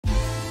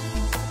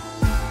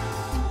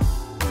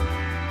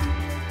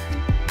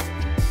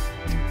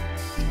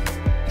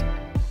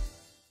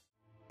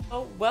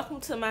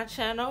Welcome to my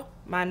channel.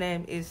 My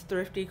name is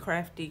Thrifty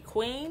Crafty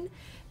Queen,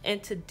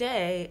 and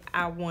today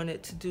I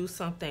wanted to do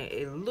something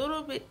a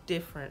little bit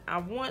different. I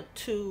want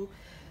to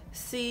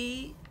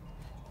see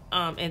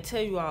and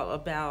tell you all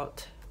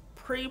about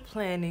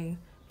pre-planning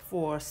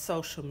for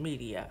social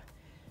media,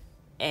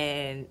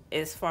 and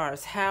as far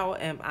as how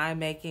am I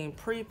making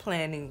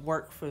pre-planning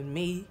work for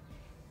me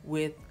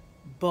with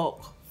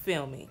bulk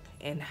filming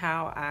and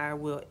how I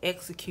will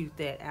execute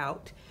that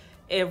out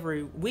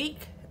every week,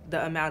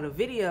 the amount of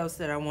videos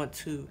that I want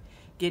to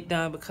get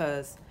done,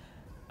 because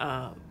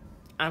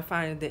I'm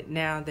finding that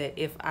now that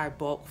if I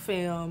bulk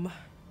film,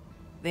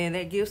 then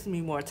that gives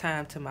me more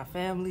time to my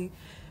family,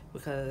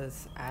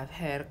 because I've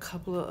had a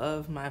couple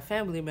of my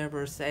family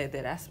members say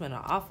that I spend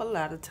an awful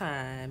lot of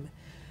time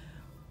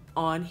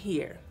on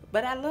here.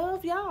 But I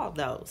love y'all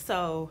though,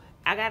 so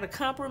I gotta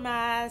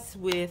compromise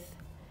with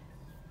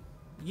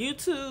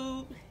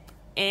YouTube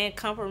and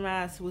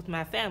compromise with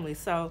my family.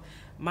 So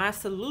my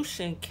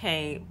solution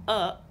came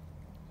up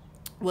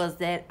was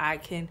that I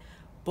can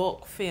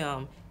bulk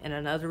film. And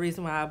another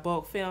reason why I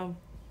bulk film,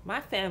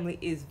 my family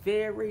is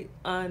very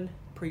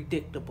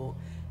unpredictable.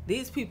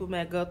 These people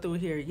might go through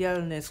here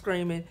yelling and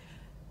screaming.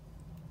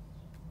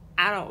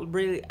 I don't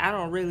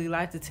really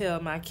like to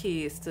tell my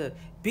kids to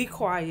be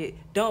quiet,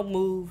 don't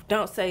move,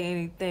 don't say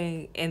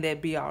anything, and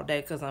that be all day,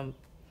 because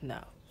no.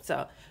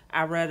 So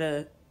I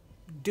rather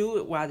do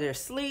it while they're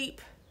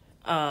asleep,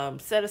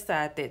 set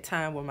aside that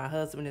time when my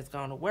husband is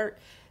going to work,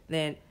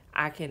 then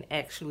I can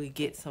actually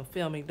get some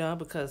filming done,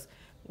 because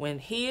when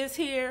he is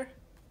here,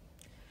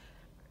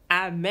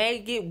 I may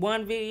get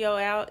one video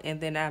out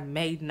and then I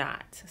may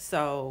not.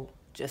 So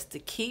just to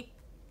keep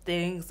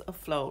things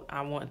afloat,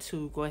 I want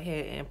to go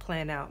ahead and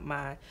plan out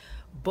my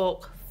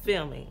bulk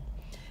filming.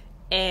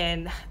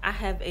 And I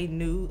have a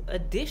new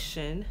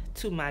addition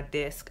to my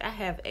desk. I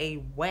have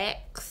a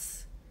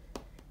wax,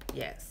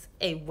 yes,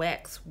 a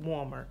wax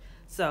warmer.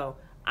 So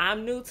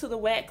I'm new to the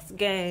wax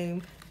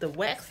game. The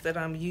wax that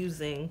I'm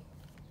using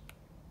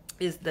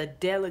is the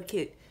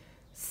Delicate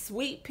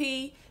Sweet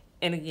Pea.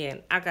 And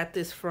again, I got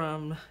this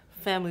from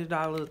Family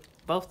Dollar.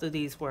 Both of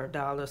these were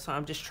 $1, so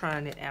I'm just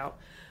trying it out.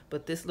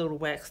 But this little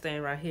wax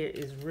stain right here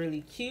is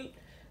really cute.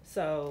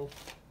 So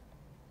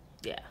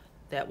yeah,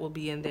 that will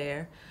be in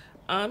there.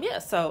 Yeah,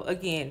 so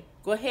again,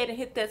 go ahead and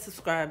hit that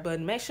subscribe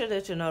button. Make sure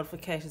that your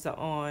notifications are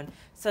on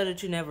so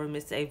that you never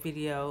miss a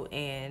video.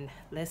 And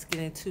let's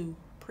get into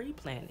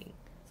pre-planning.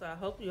 So I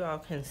hope you all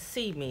can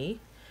see me.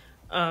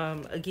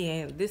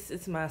 Again, this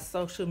is my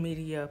social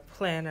media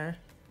planner.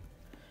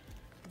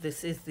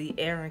 This is the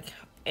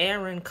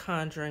Erin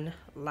Condren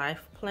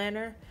Life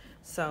Planner.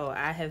 So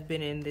I have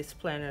been in this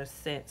planner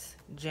since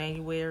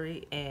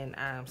January, and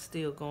I'm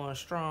still going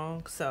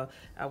strong. So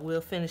I will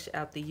finish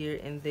out the year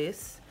in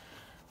this.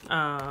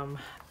 I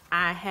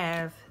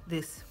have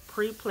this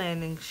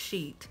pre-planning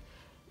sheet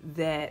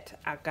that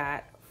I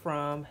got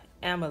from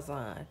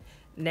Amazon.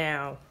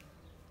 Now,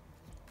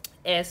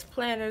 as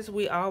planners,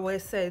 we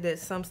always say that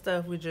some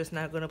stuff we're just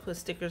not going to put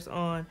stickers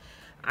on.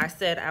 I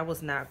said I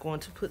was not going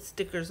to put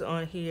stickers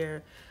on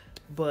here,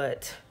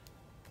 but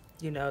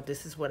you know,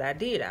 this is what I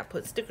did. I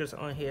put stickers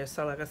on here.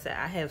 So like I said,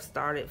 I have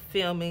started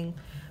filming.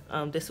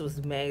 This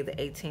was May the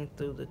 18th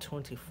through the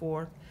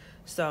 24th.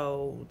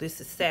 So this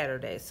is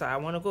Saturday. So I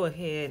want to go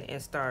ahead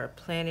and start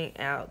planning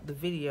out the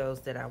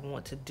videos that I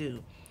want to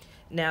do.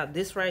 Now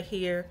this right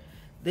here,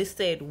 this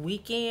said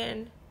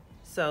weekend.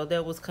 So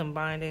that was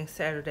combining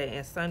Saturday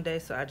and Sunday.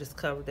 So I just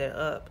covered that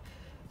up,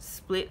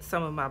 split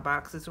some of my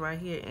boxes right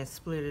here and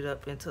split it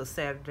up into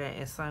Saturday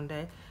and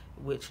Sunday,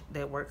 which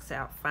that works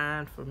out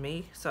fine for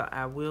me. So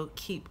I will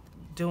keep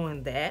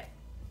doing that.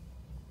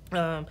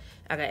 I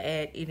gotta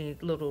add any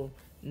little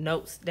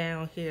notes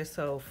down here.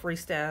 So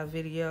freestyle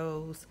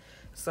videos.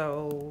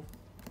 So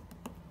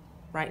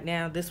right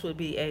now this would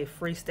be a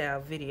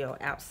freestyle video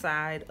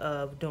outside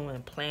of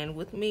doing plan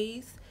with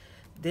me's.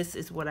 This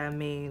is what I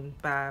mean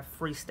by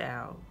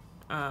freestyle.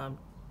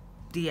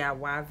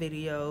 DIY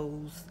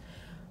videos,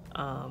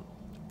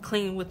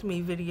 clean with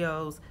me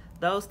videos,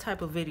 those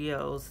type of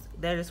videos.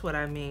 That is what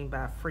I mean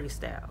by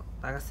freestyle.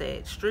 Like I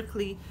said,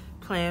 strictly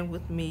plan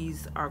with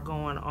me's are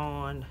going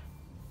on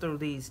through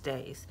these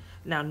days.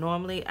 Now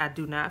normally I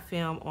do not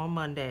film on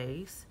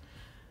Mondays.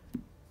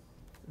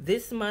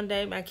 This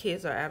Monday my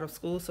kids are out of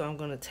school, so I'm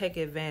going to take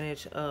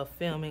advantage of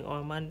filming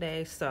on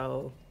Monday.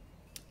 So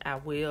I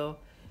will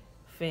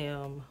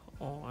film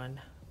on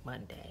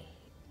Monday,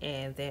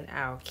 and then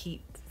I'll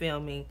keep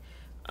filming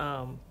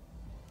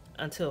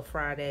until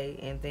Friday.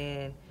 And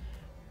then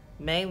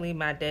mainly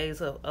my days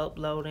of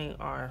uploading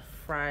are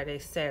Friday,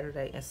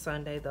 Saturday, and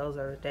Sunday. Those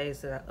are the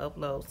days that I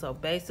upload. So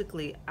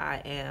basically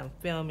I am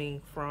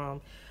filming from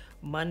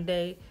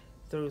Monday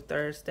through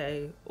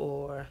Thursday,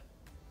 or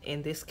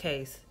in this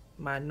case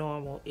my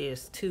normal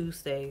is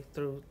Tuesday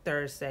through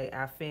Thursday.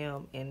 I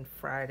film, in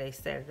Friday,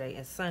 Saturday,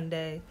 and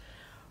Sunday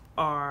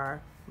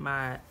are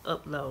my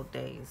upload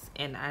days.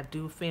 And I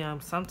do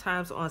film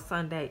sometimes on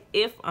Sunday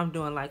if I'm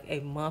doing like a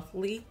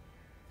monthly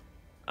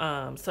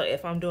So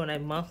if I'm doing a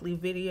monthly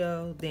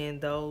video, then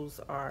those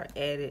are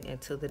added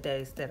into the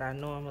days that I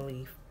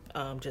normally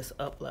just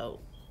upload.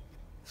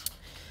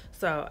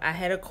 So I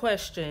had a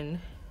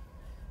question.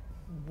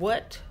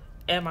 What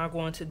am I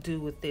going to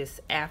do with this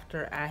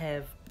after I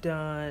have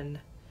done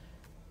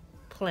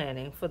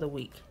planning for the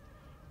week?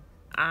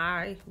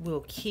 I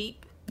will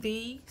keep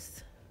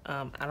these.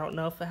 I don't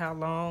know for how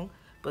long,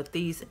 but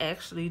these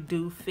actually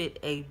do fit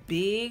a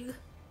big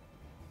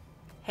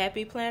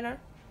happy planner.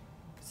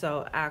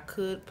 So I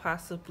could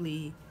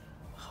possibly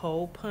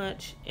hole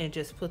punch and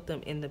just put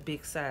them in the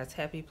big size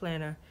happy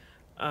planner.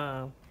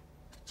 But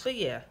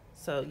yeah,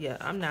 so yeah,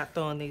 I'm not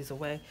throwing these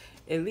away.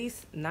 At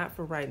least not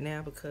for right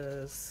now,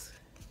 because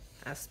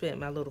I spent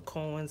my little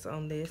coins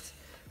on this.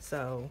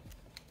 So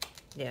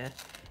yeah.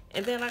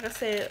 And then like I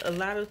said, a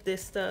lot of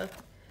this stuff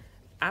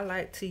I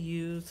like to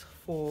use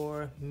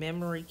for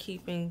memory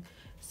keeping.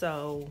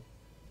 So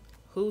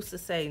who's to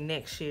say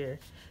next year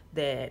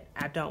that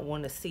I don't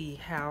want to see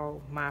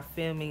how my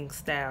filming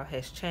style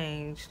has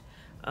changed,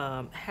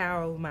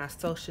 how my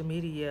social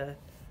media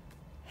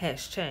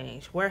has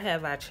changed, where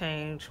have I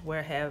changed,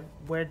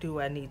 where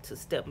do I need to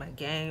step my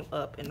game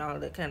up, and all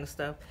that kind of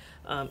stuff.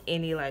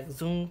 Any like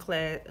Zoom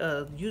class,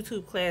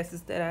 YouTube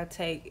classes that I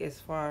take, as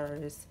far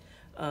as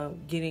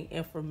getting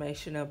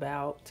information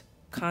about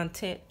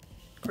content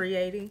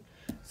creating.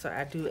 So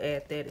I do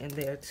add that in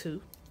there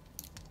too.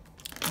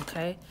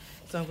 Okay,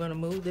 so I'm going to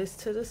move this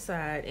to the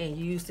side and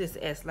use this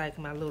as like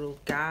my little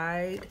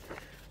guide,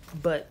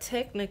 but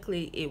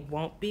technically it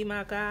won't be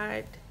my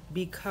guide,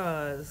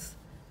 because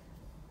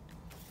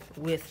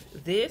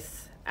with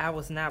this I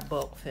was not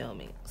bulk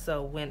filming.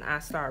 So when I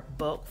start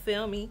bulk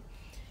filming,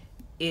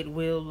 it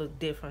will look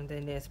different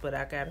than this, but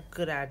I got a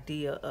good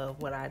idea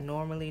of what I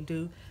normally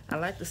do. I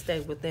like to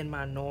stay within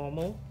my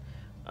normal.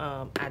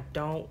 I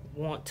don't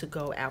want to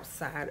go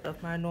outside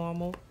of my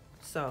normal.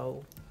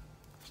 So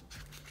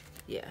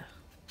yeah.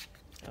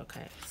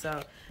 Okay,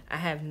 so I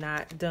have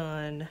not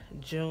done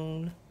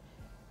June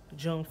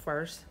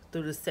 1st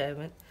through the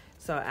 7th.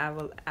 So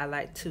I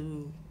like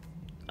to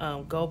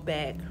go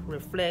back,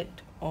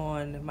 reflect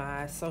on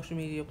my social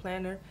media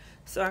planner,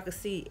 so I can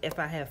see if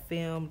I have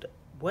filmed,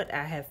 what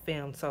I have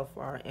filmed so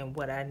far, and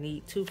what I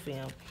need to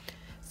film.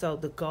 So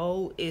the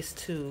goal is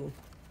to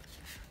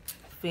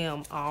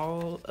film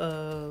all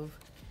of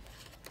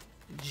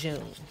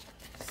June.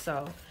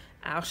 So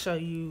I'll show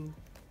you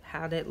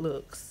how that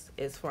looks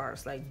as far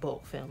as like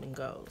bulk filming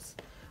goes.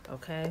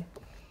 Okay,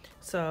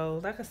 so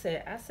like I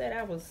said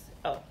I was,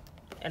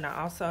 and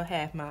I also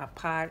have my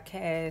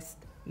podcast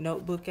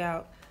notebook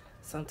out.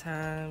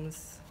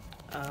 Sometimes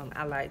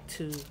I like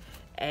to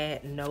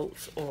add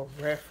notes or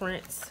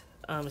reference,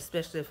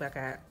 especially if I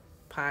got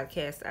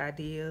podcast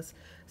ideas.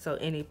 So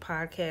any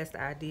podcast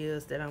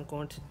ideas that I'm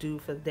going to do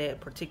for that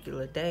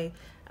particular day,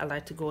 I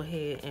like to go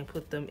ahead and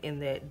put them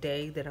in that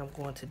day that I'm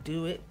going to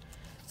do it,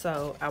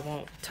 so I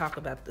won't talk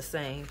about the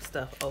same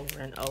stuff over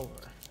and over.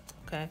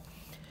 Okay,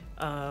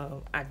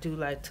 I do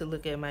like to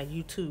look at my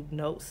YouTube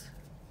notes,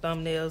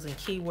 thumbnails and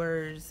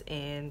keywords,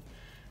 and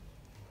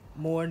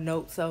more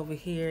notes over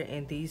here,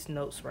 and these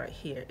notes right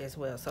here as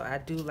well. So I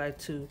do like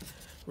to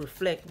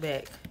reflect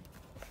back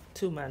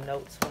to my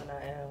notes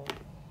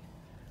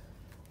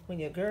when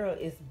your girl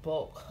is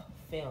bulk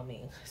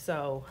filming.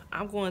 So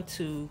I'm going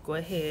to go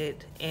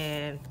ahead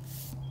and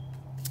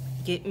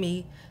get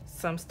me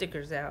some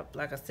stickers out.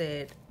 Like I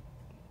said,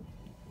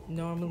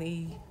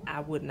 normally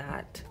I would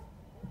not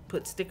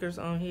put stickers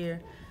on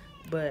here,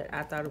 but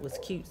I thought it was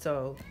cute,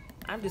 so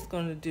I'm just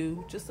going to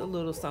do just a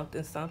little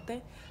something.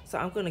 So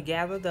I'm going to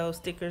gather those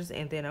stickers,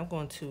 and then I'm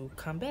going to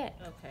come back.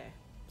 Okay,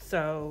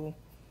 so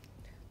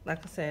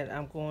like I said,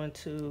 I'm going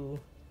to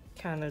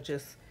kind of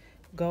just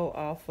go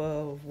off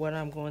of what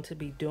I'm going to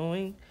be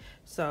doing.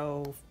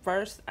 So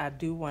first, I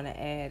do want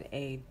to add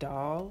a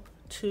doll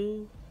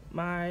to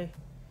my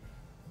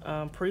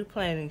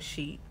pre-planning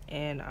sheet,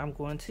 and I'm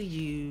going to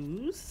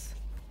use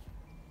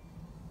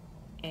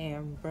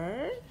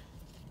Amber,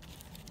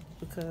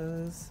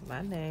 because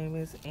my name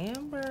is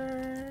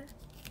Amber.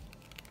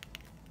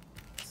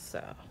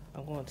 So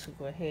I'm going to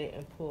go ahead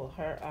and pull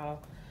her off.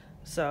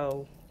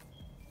 So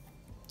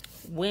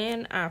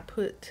when I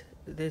put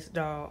this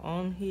doll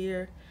on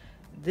here,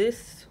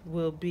 this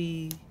will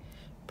be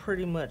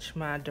pretty much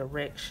my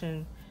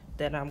direction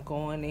that I'm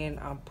going in.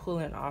 I'm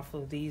pulling off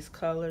of these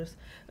colors.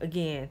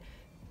 Again,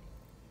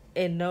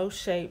 in no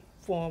shape,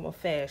 form, or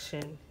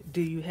fashion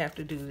do you have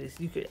to do this.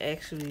 You could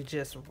actually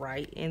just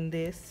write in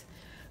this,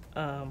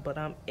 but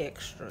I'm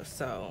extra,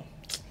 so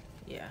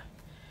yeah.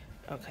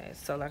 Okay,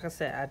 so like I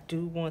said, I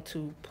do want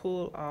to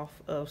pull off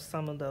of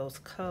some of those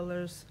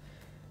colors.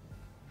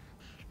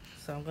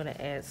 So I'm going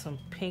to add some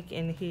pink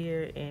in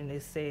here, and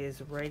it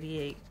says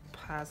radiate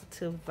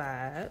positive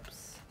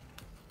vibes.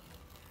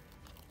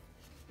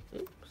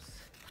 Oops.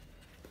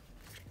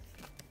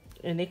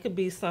 And it could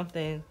be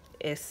something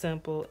as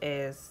simple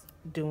as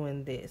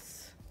doing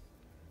this.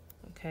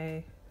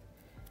 Okay,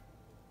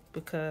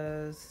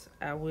 because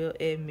I will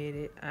admit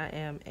it, I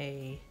am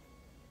a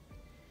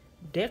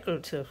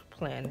decorative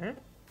planner,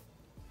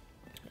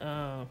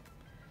 Um,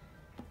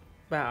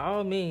 by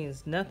all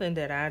means, nothing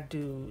that I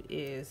do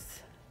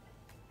is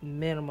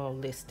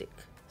minimalistic.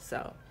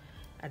 So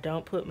I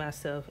don't put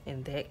myself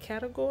in that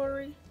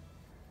category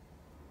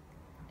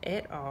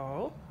at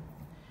all.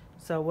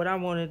 So what I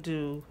want to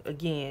do,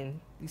 again,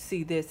 you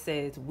see this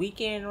says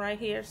weekend right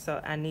here.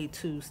 So I need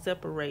to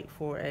separate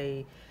for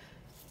a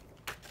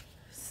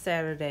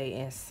Saturday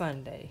and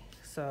Sunday.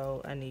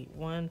 So I need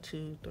 1,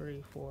 2,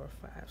 3, 4,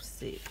 5,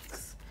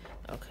 6.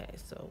 Okay,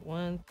 so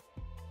 1.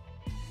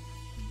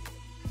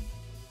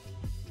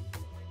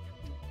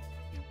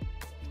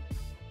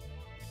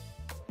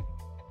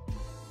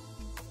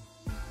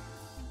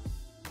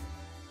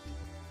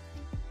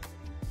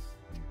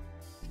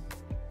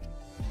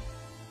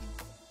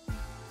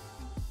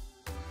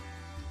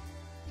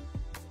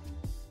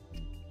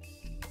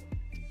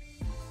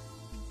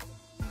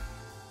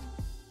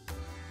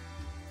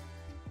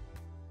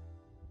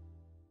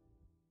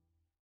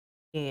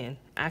 And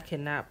I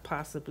cannot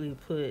possibly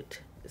put,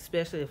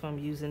 especially if I'm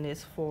using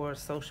this for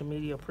social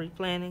media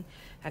pre-planning,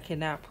 I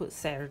cannot put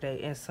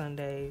Saturday and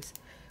Sunday's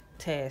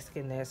task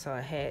in there. So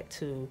I had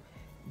to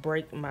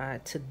break my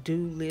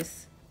to-do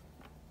list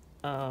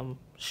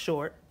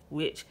short,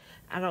 which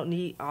I don't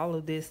need all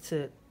of this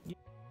to.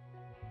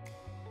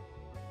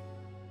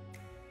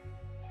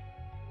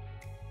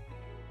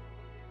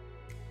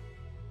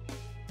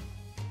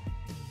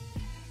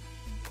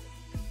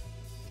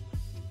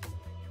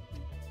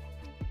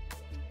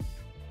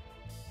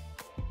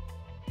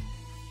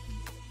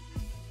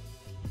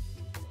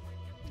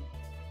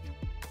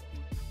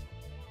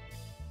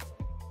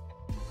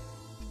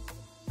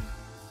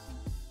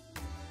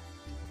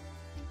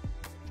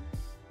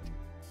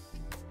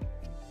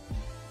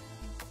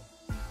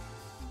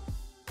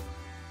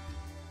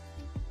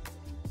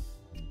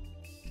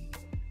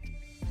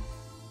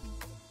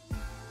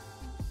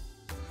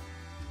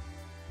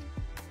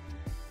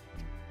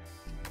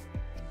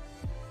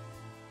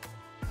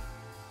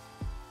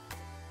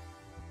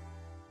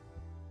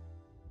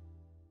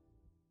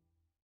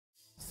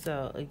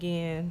 So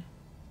again,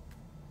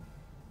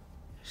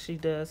 she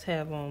does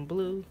have on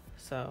blue,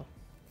 so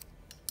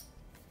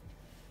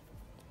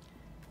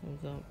I'm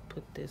gonna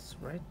put this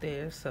right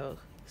there. So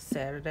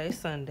Saturday,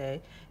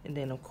 Sunday, and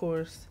then of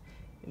course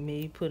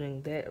me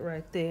putting that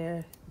right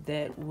there,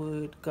 that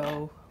would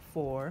go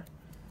for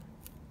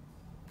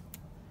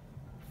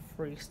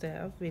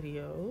freestyle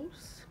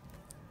videos.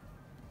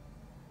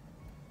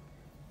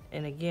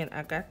 And again,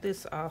 I got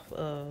this off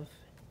of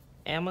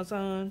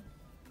Amazon.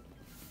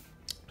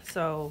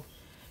 So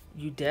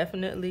you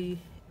definitely,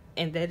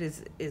 and that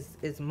is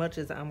as much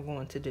as I'm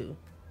going to do,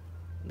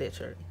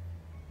 literally.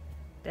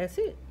 That's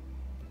it.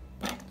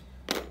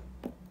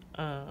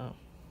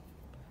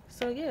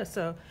 So yeah,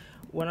 so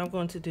what I'm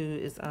going to do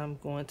is I'm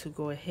going to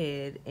go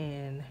ahead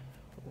and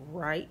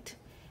write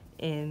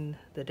in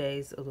the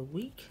days of the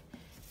week.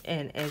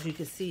 And as you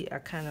can see, I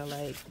kind of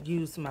like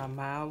use my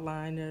mile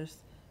liners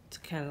to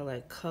kind of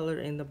like color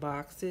in the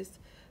boxes.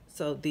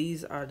 So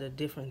these are the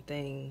different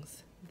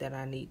things that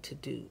I need to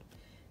do.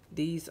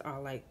 These are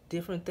like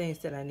different things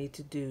that I need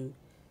to do.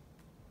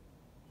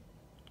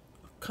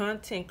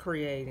 Content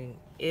creating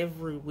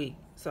every week.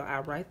 So I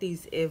write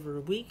these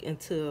every week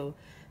until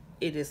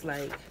it is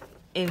like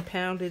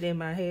impounded in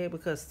my head,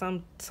 because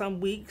some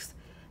weeks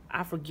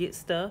I forget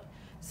stuff.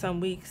 Some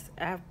weeks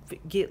I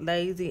get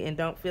lazy and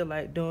don't feel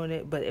like doing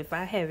it. But if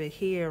I have it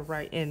here,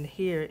 right in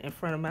here in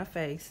front of my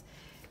face,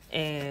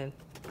 and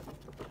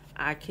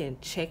I can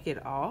check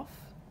it off,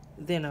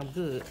 then I'm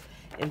good.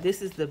 And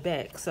this is the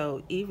back.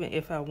 So even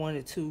if I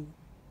wanted to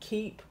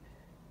keep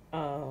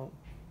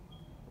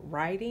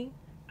writing,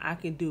 I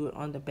can do it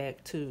on the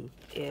back too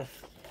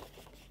if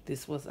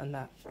this was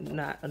not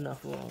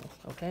enough room.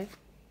 Okay,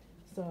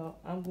 so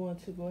I'm going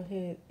to go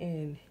ahead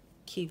and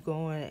keep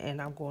going,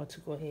 and I'm going to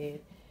go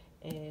ahead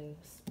and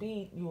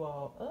speed you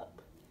all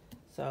up.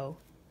 So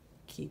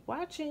keep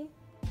watching.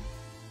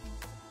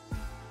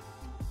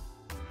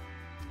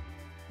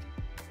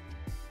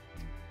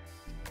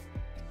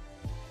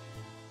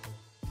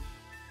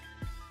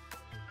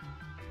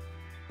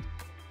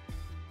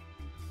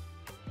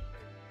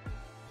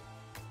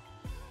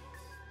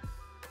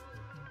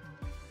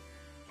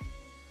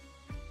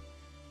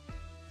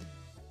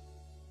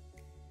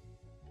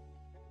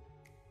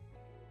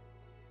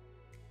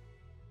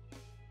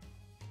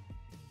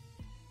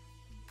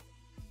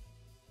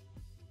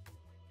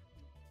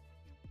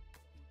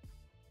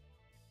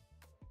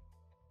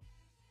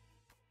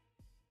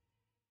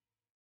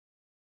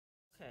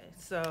 Okay,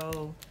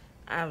 so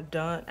I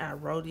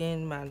wrote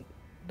in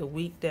the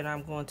week that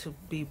I'm going to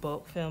be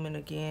bulk filming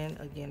again.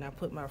 Again, I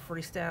put my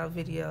freestyle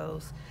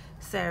videos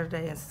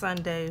Saturday and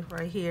Sunday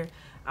right here.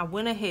 I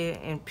went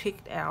ahead and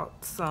picked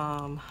out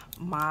some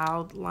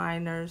mild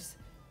liners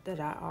that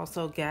I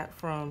also got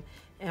from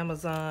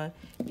Amazon.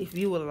 If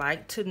you would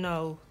like to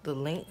know the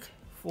link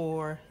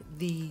for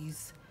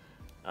these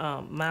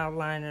mild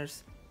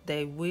liners,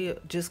 they will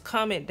just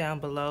comment down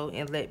below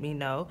and let me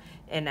know,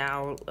 and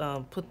I'll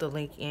put the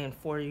link in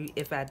for you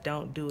if I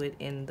don't do it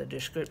in the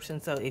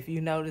description. So if you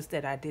notice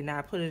that I did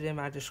not put it in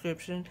my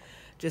description,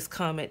 just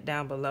comment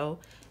down below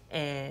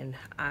and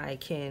I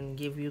can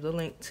give you the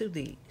link to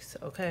these.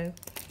 Okay,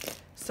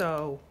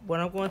 so what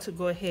I'm going to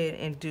go ahead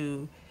and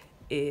do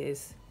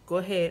is go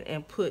ahead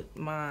and put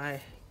my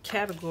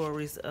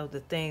categories of the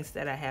things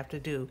that I have to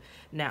do.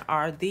 Now,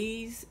 are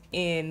these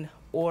in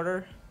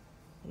order?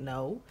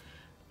 No.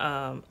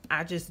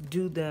 I just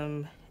do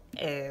them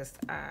as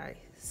I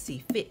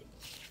see fit,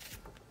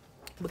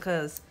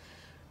 because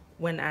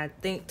when I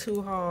think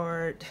too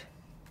hard,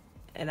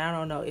 and I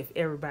don't know if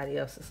everybody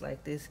else is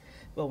like this,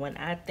 but when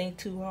I think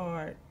too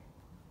hard,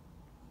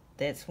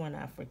 that's when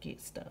I forget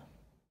stuff.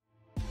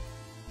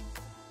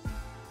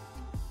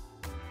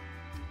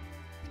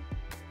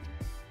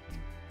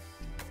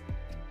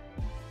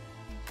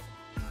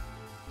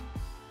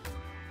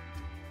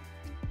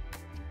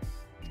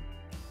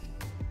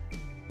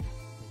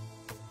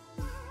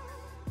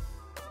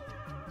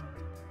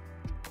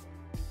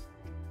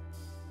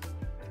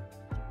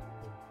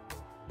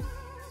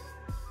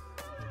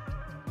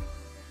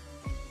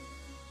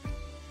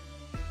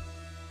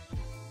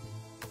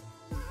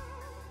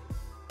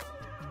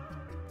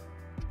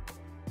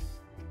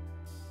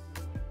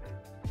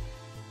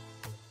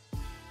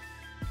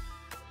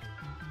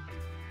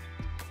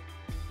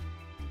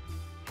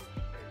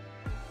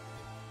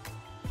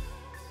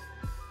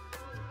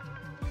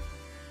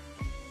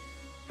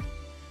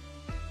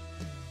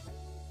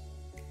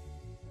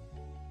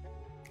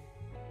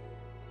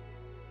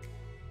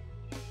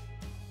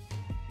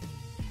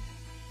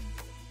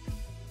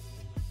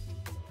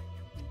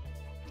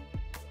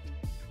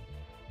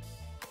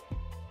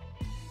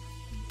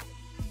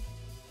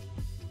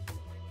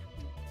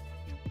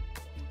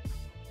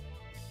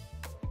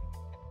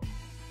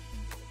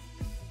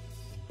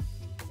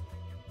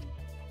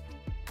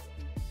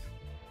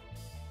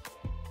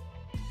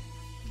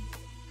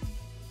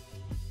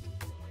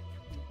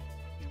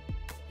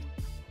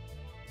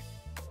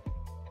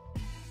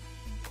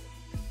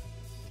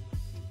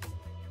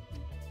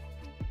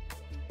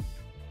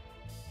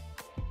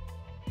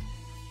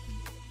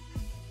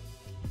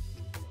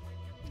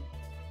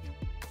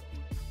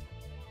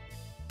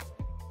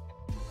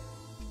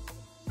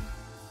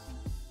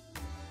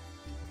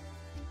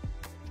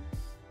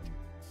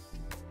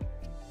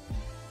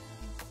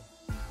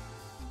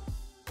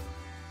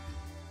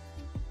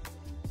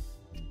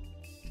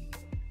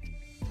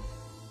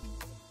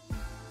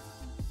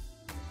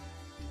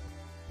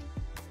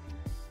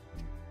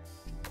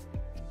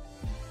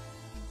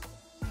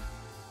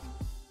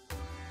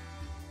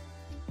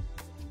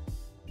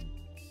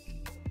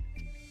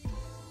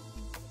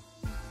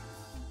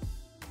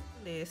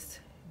 List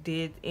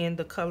did end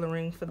the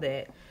coloring for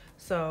that,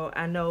 so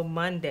I know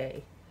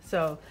Monday,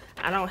 so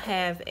I don't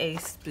have a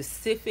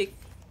specific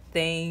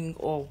thing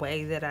or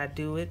way that I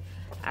do it.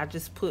 I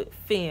just put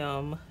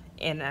film,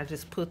 and I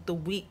just put the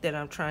week that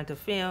I'm trying to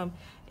film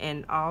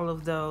and all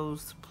of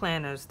those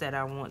planners that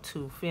I want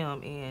to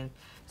film in.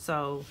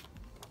 So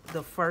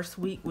the first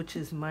week, which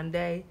is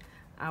Monday,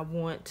 I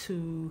want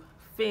to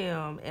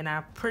film, and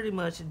I've pretty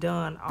much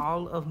done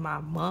all of my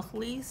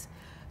monthlies.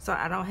 So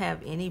I don't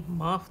have any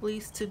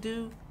monthlies to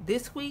do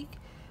this week,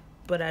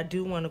 but I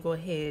do want to go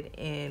ahead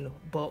and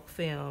bulk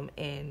film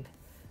and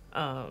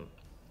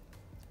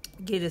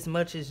get as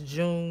much as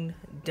June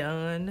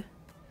done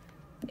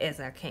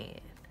as I can.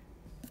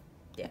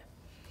 Yeah.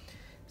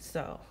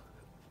 So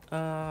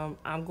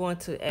I'm going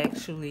to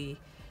actually,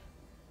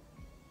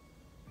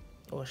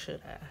 or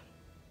should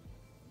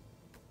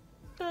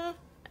I?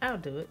 I'll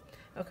do it.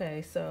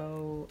 Okay,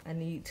 so I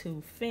need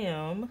to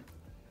film.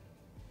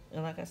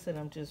 And like I said,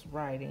 I'm just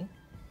writing.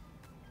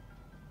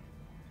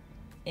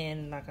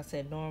 And like I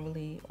said,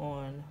 normally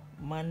on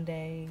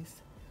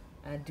Mondays,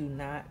 I do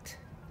not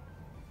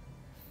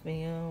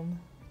film,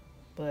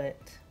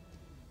 but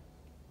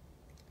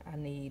I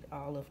need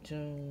all of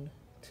June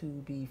to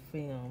be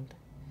filmed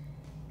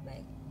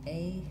like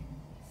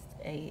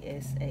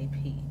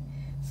ASAP.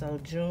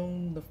 So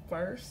June the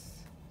 1st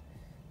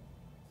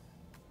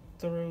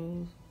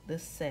through the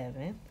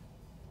 7th.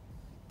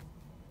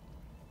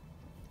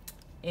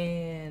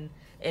 And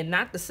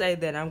not to say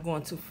that I'm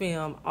going to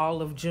film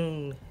all of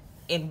June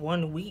in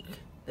 1 week.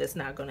 That's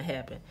not going to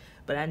happen.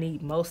 But I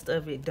need most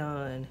of it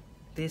done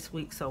this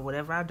week. So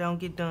whatever I don't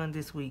get done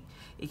this week,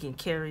 it can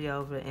carry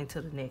over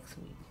into the next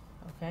week.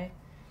 Okay?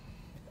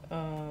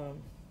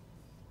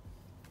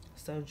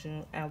 So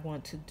June, I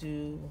want to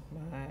do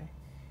my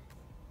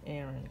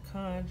Erin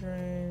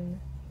Condren.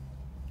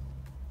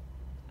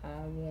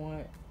 I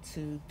want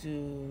to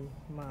do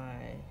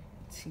my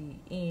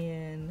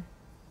TN,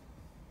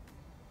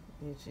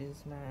 which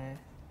is my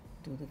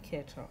do the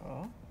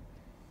catch-all.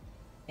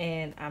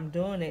 And I'm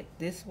doing it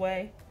this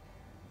way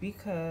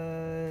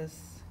because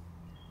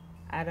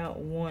I don't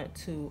want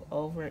to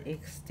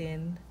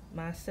overextend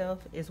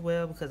myself as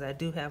well, because I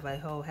do have a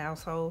whole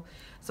household.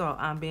 So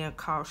I'm being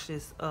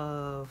cautious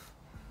of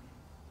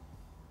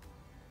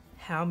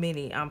how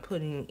many I'm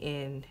putting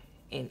in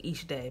in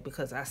each day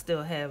because I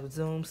still have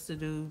Zooms to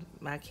do.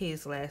 My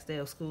kids' last day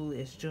of school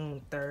is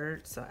June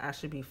 3rd, so I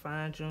should be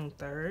fine June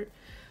 3rd.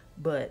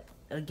 But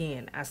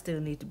again, I still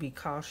need to be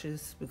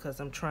cautious because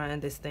I'm trying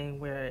this thing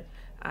where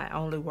I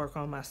only work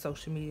on my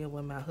social media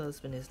when my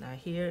husband is not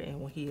here,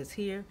 and when he is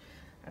here,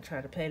 I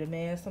try to pay the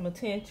man some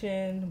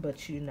attention,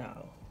 but you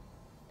know,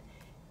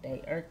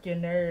 they irk your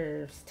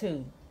nerves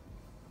too.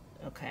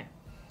 Okay.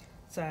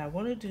 So I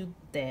want to do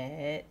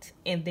that.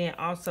 And then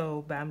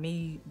also by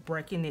me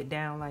breaking it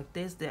down like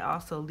this, that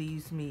also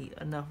leaves me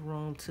enough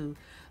room to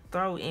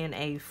throw in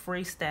a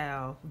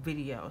freestyle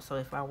video. So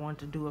if I want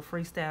to do a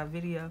freestyle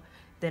video,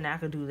 then I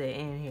could do that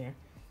in here.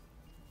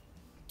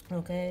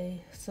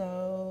 Okay,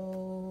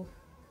 so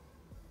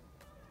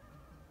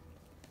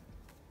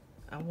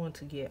I want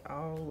to get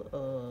all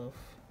of,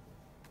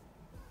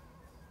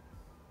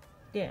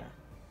 yeah.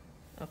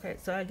 Okay,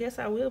 so I guess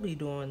I will be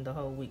doing the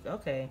whole week.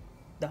 Okay,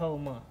 the whole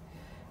month.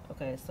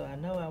 Okay, so I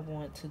know I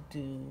want to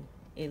do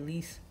at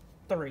least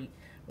 3.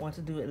 I want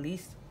to do at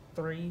least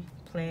 3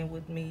 plan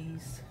with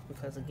me's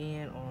because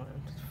again on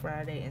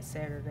Friday,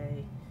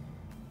 Saturday,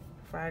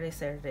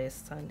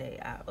 Sunday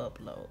I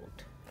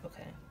upload.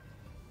 Okay,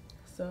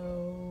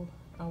 so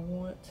I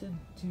want to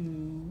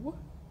do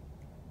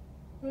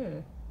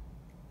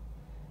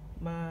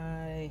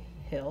my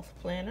health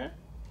planner.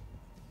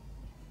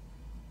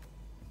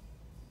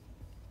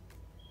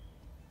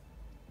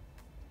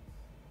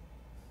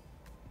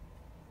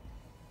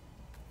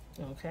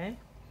 Okay,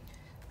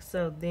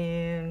 so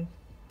then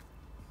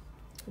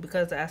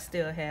because I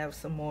still have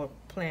some more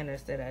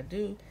planners that I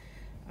do,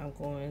 I'm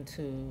going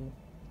to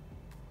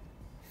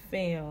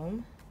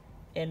film.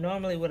 And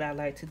normally what I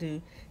like to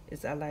do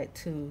is I like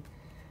to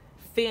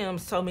film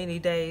so many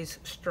days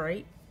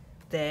straight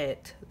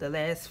that the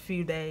last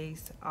few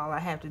days all I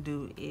have to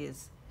do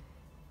is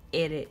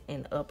edit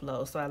and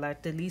upload. So I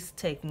like to at least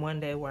take one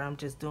day where I'm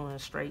just doing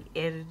straight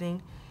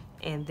editing,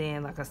 and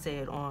then like I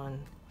said, on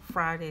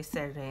Friday,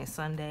 Saturday, and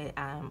Sunday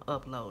I'm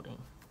uploading.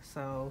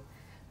 So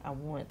I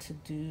want to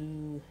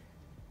do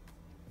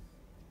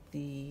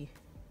the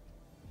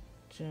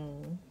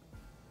June,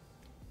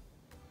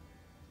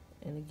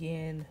 and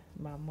again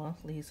my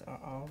monthlies are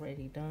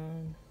already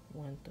done,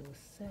 1 through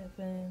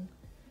 7.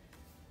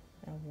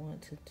 I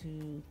want to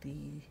do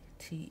the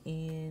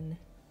TN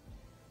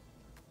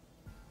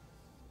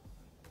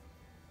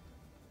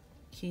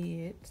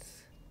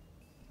kids,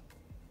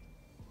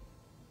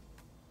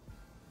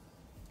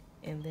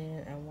 and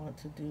then I want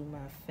to do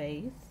my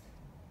faith,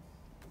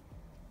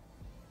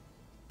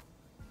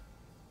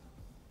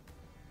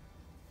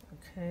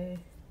 okay,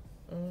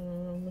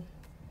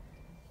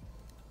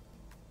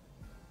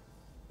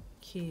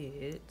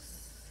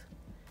 kids,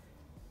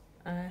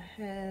 I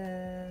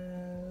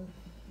have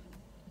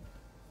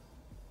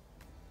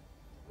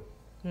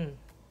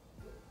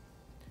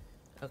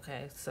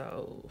okay,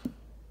 so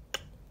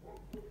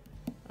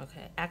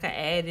okay, I can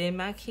add in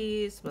my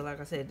kids, but like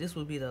I said, this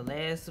would be the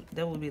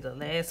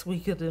last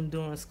week of them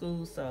doing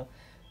school, so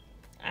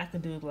I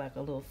could do like a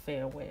little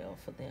farewell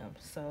for them.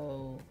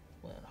 So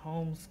what,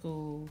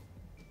 homeschool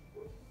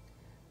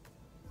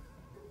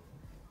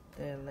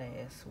their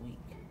last week.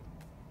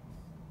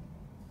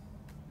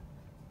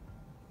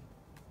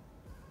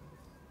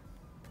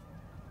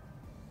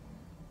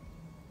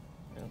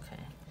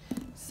 Okay,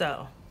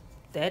 so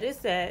that is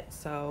that.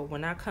 So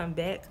when I come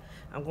back,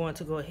 I'm going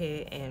to go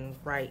ahead and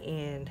write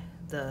in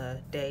the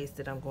days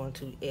that I'm going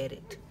to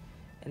edit,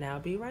 and I'll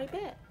be right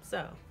back.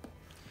 So,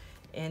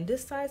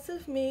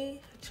 indecisive me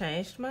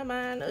changed my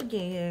mind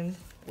again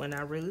when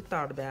I really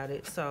thought about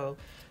it. So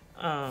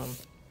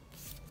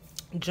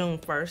June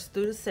 1st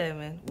through the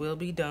 7th will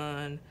be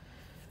done.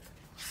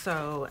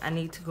 So I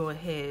need to go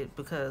ahead,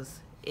 because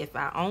if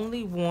I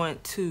only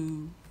want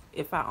to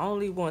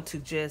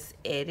just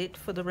edit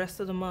for the rest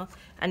of the month,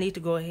 I need to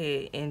go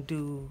ahead and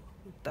do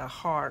the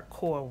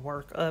hardcore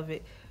work of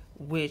it,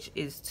 which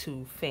is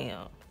to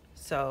film.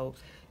 So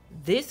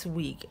this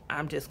week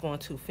I'm just going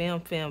to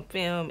film,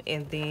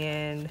 and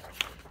then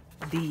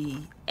the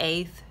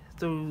 8th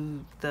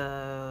through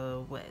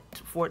the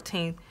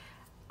 14th,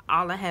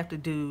 all I have to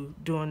do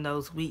during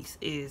those weeks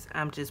is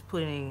I'm just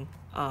putting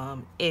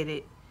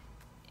edit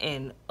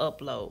and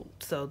upload.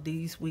 So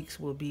these weeks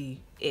will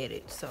be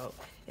edit. So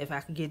if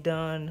I can get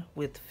done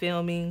with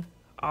filming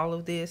all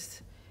of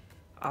this,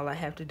 all I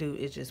have to do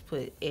is just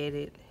put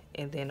edit,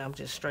 and then I'm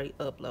just straight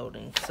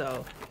uploading.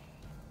 So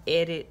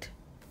edit,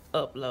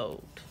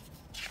 upload,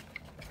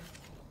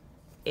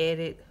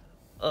 edit,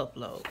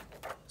 upload.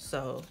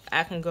 So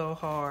I can go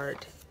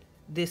hard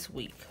this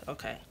week.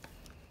 Okay.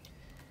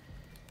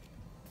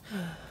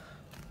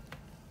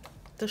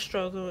 The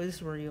struggle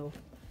is real.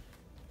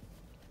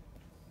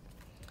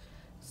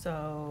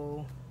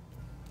 So,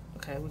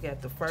 okay, we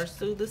got the 1st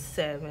through the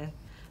 7th.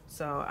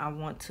 So I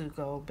want to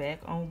go back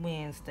on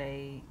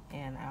Wednesday,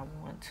 and I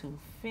want to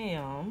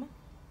film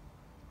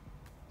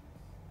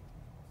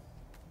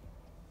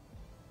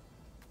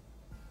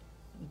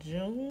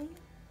June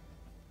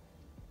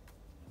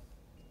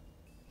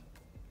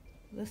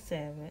the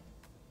 7th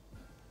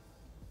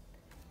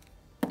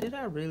did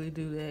I really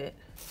do that?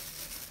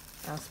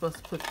 I was supposed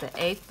to put the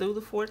 8th through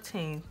the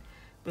 14th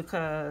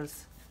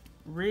because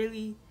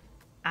really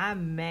I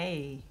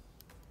may,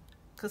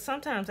 because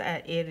sometimes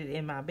I edit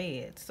in my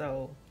bed,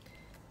 so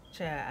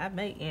child, I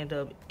may end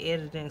up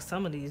editing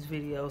some of these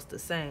videos the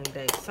same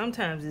day.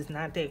 Sometimes it's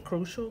not that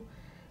crucial,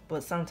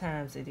 but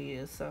sometimes it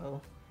is.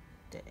 So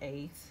the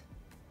 8th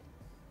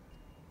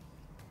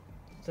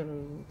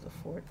through the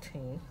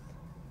 14th.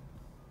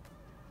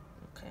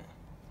 Okay,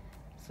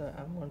 so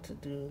I want to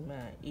do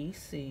my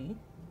EC.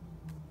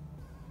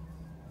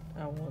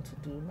 I want to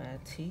do my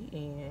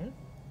TN,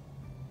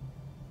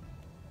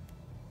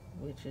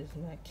 which is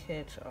my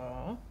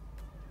catch-all.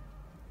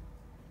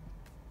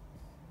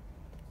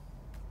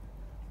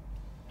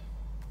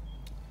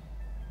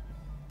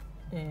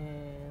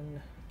 And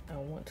I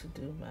want to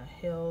do my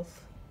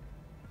health.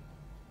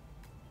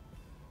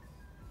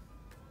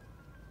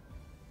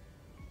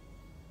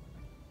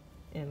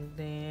 And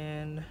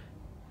then,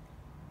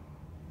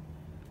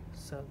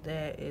 so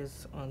that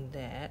is on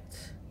that.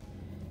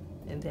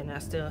 And then I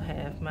still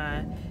have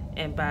my,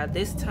 and by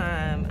this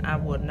time I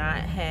will not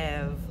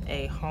have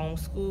a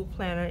homeschool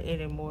planner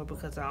anymore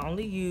because I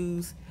only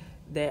use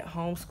that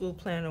homeschool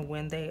planner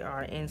when they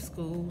are in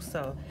school.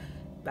 So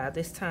by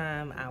this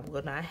time I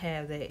will not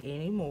have that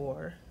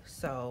anymore.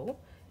 So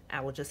I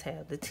will just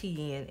have the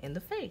TN and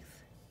the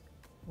faith,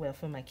 well,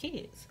 for my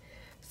kids.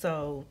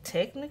 So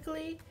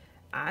technically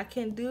I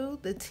can do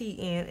the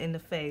TN and the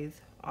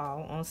faith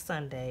all on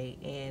Sunday,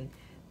 and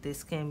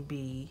this can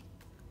be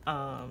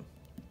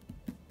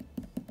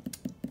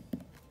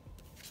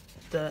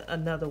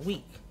another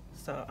week.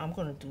 So I'm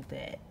going to do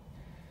that.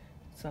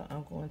 So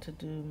I'm going to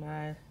do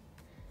my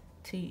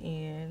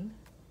TN,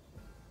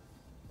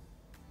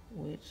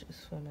 which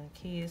is for my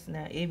kids.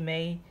 Now it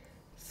may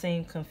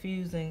seem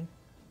confusing,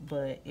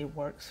 but it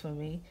works for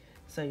me.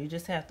 So you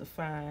just have to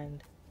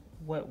find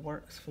what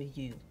works for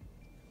you,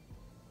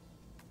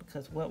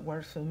 because what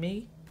works for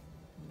me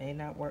may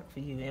not work for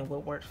you, and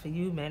what works for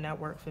you may not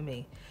work for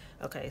me.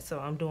 Okay, so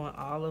I'm doing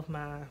all of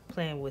my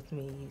plan with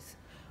me's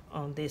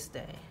on this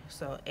day.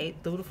 So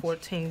 8th through the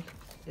 14th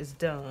is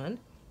done.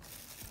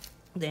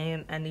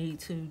 Then I need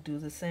to do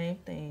the same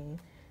thing.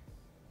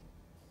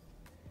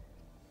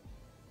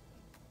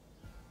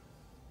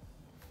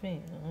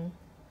 Film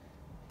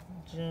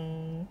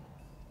June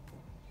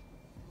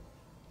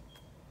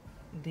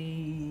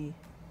the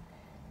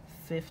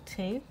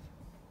 15th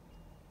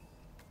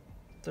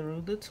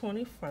through the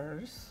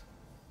 21st.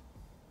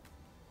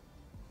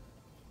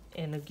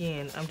 And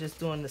again, I'm just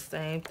doing the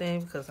same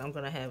thing because I'm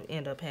gonna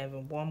end up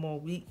having one more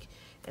week,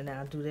 and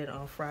I'll do that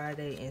on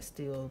Friday and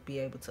still be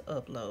able to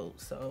upload.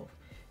 So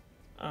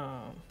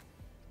I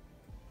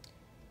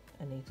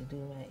need to do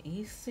my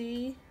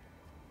EC,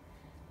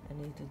 I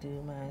need to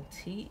do my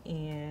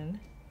TN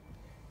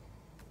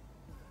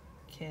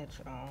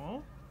catch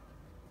all.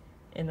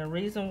 And the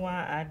reason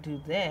why I do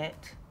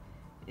that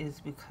is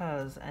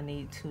because I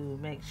need to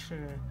make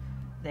sure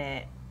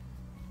that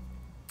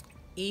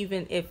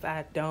even if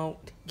I don't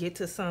get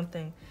to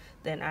something,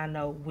 then I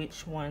know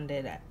which one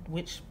that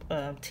which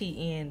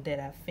TN that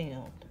I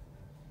filmed,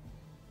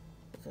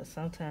 because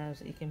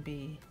sometimes it can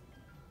be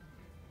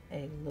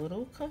a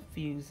little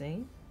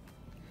confusing.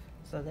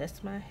 So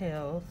that's my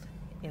health,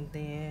 and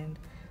then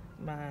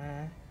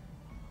my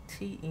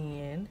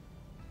TN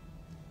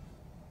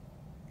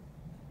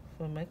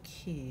for my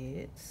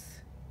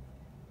kids,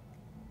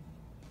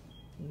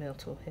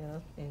 mental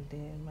health, and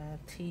then my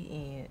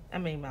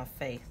my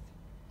faith.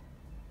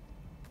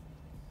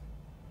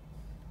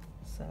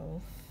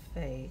 So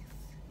faith,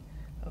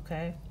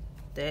 okay,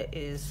 that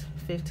is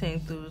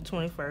 15th through the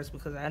 21st,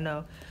 because I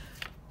know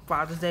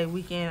Father's Day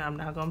weekend I'm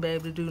not gonna be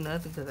able to do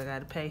nothing because I got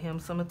to pay him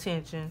some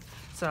attention.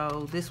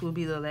 So this will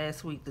be the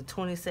last week, the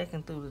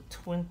 22nd through the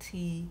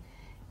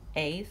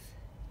 28th.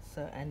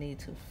 So I need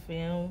to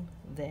film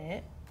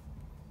that.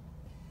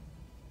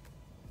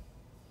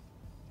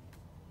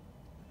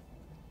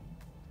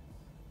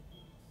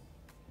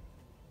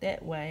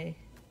 That way,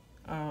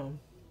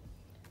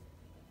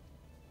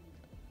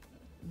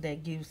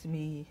 that gives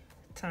me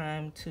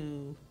time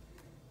to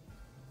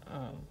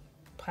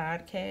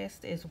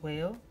podcast as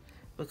well,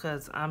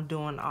 because I'm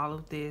doing all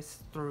of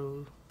this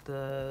through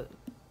the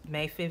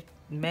May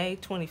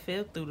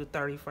 25th through the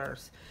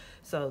 31st.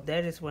 So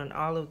that is when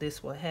all of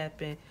this will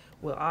happen.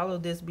 Will all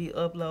of this be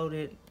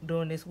uploaded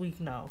during this week?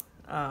 No.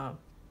 I'm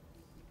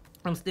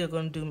still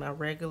going to do my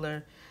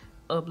regular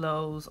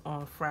uploads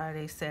on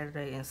Friday,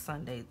 Saturday, and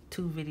Sunday,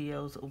 2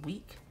 videos a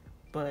week.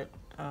 But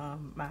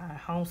my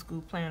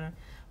homeschool planner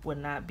will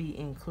not be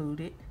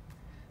included.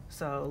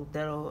 So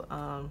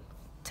that'll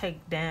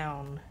take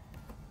down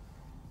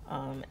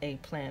a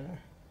planner.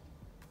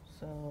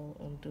 So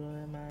I'm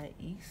doing my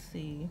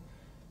EC,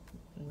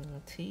 my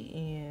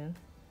TN,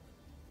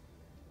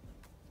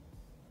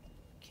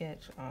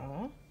 catch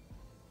all.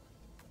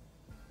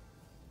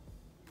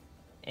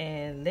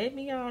 And let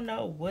me all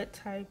know what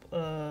type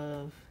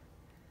of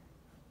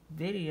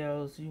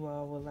videos you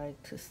all would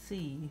like to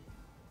see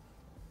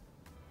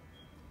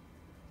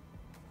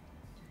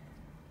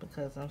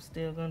because I'm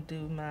still gonna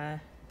do my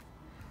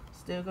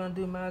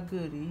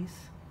goodies.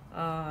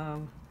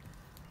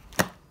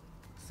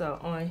 So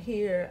on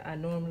here, I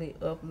normally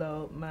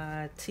upload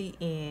my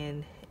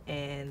TN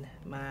and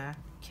my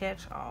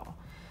catch-all.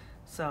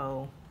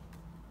 So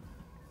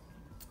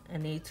I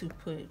need to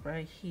put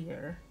right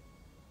here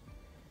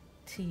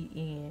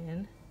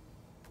TN,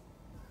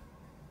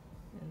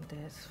 and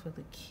that's for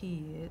the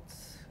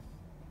kids.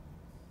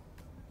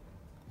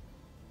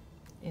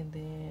 And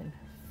then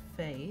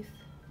Faith.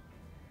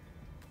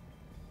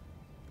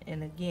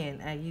 And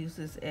again, I use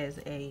this as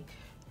a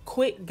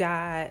quick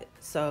guide,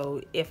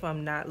 so if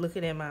I'm not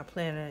looking at my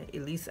planner,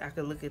 at least I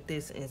can look at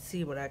this and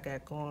see what I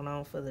got going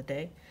on for the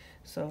day.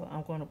 So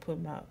I'm going to put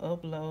my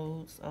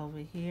uploads over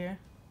here.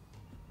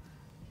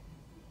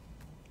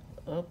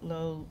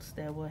 Uploads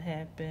that will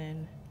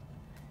happen.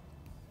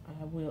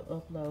 I will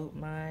upload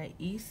my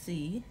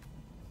EC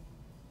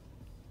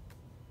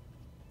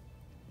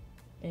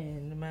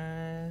and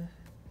my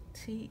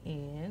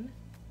TN,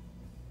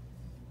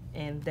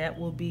 and that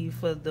will be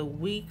for the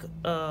week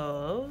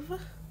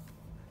of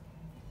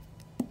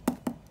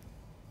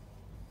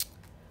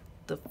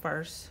the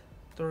 1st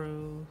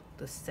through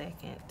the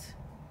 2nd.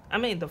 I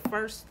mean the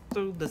 1st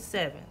through the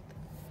 7th.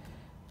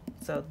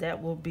 So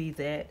that will be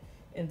that.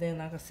 And then,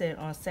 like I said,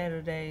 on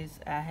Saturdays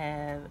I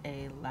have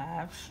a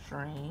live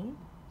stream.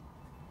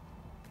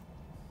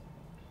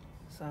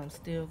 So I'm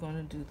still going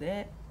to do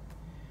that.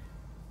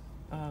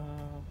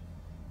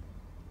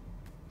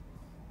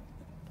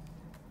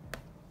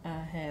 I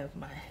have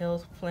my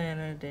health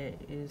planner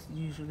that is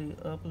usually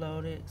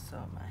uploaded. So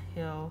my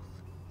health,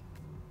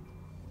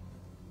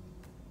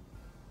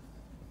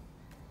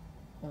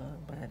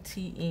 my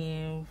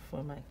TN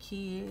for my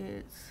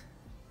kids.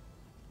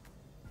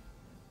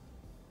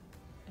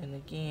 And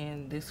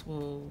again, this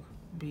will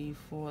be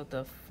for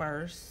the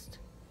 1st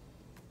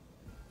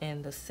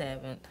and the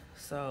 7th.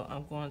 So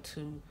I'm going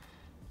to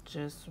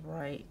just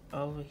write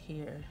over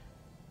here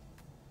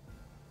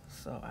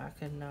so I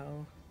can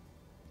know,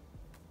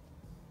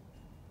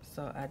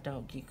 so I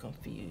don't get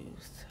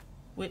confused,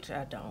 which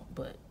I don't,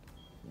 but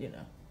you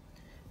know.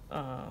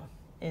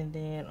 And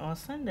then on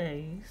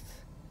Sundays,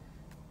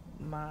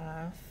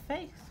 my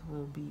Faith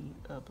will be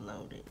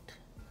uploaded.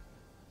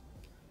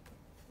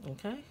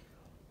 Okay.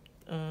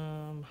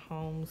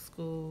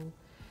 Homeschool.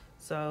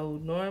 So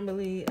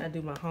normally I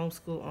do my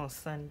homeschool on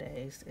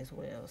Sundays as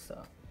well.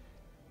 So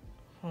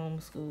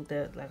homeschool,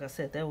 that, like I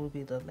said, that will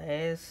be the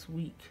last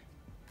week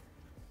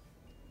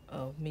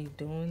of me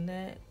doing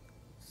that.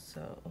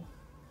 So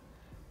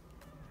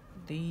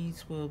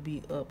these will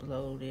be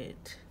uploaded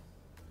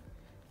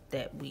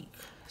that week.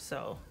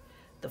 So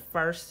the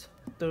 1st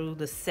through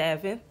the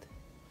 7th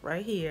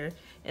right here,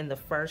 and the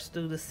 1st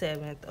through the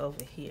 7th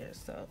over here.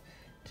 So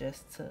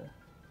just to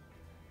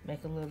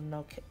make a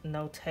little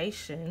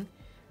notation.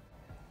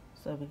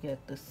 So we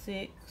get the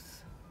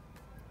 6th,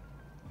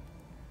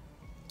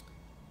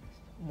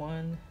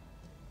 1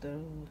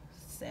 through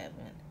 7.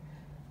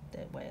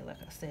 That way, like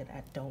I said,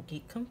 I don't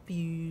get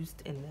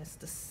confused, and that's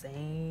the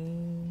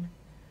same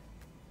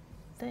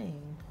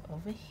thing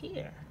over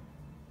here.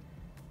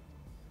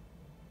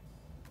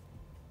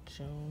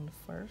 June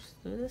 1st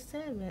through the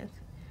 7th,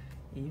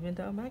 even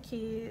though my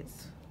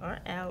kids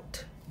are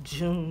out.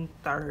 June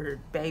 3rd,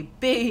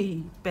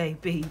 baby,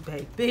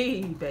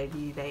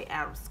 they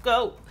out of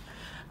school.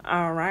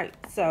 All right,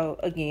 so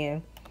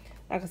again,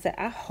 like I said,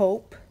 I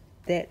hope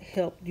that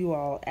helped you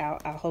all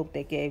out. I hope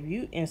that gave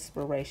you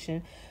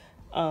inspiration,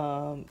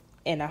 and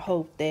I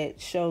hope that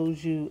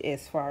shows you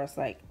as far as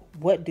like,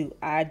 what do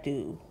I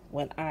do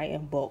when I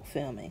am bulk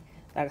filming.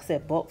 Like I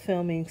said, bulk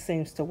filming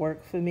seems to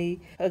work for me.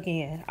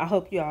 Again, I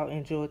hope you all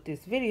enjoyed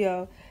this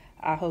video.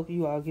 I hope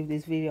you all give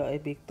this video a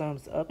big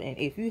thumbs up, and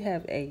if you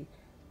have a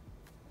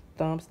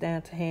thumbs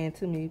down to hand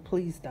to me,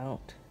 please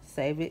don't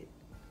save it.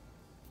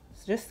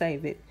 Just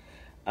save it.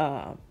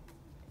 But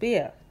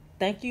yeah,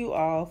 thank you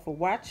all for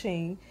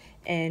watching,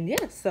 and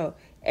yeah, so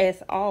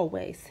as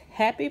always,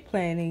 happy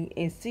planning,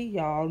 and see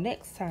y'all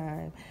next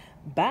time.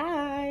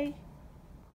 Bye.